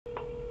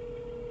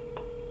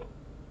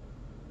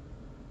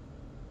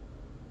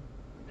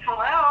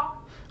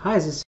Hi,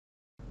 is this?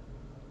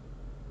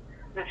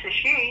 This is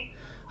she.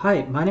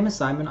 Hi, my name is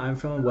Simon. I'm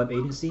from a web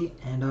agency,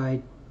 and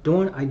I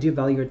do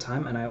value your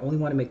time, and I only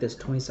want to make this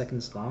 20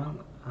 seconds long.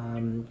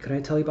 Could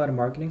I tell you about a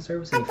marketing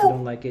service, and if you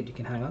don't like it, you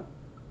can hang up?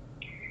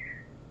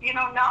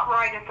 Not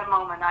right at the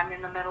moment. I'm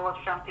in the middle of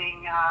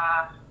something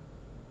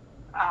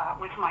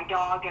with my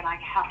dog, and I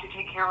have to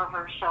take care of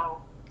her.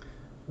 So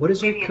What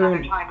is your maybe another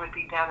current? time would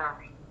be better.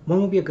 When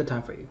will be a good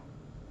time for you?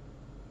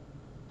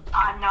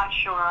 I'm not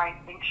sure. I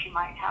think she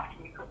might have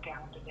to be put down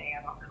today.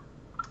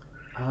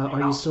 I don't know.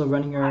 Are you So still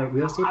running I your don't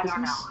real know. estate I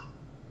don't know. business?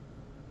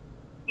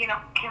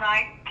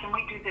 Can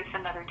we do this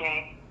another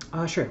day?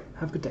 Sure.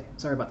 Have a good day.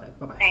 Sorry about that.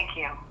 Bye bye. Thank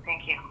you.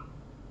 Thank you.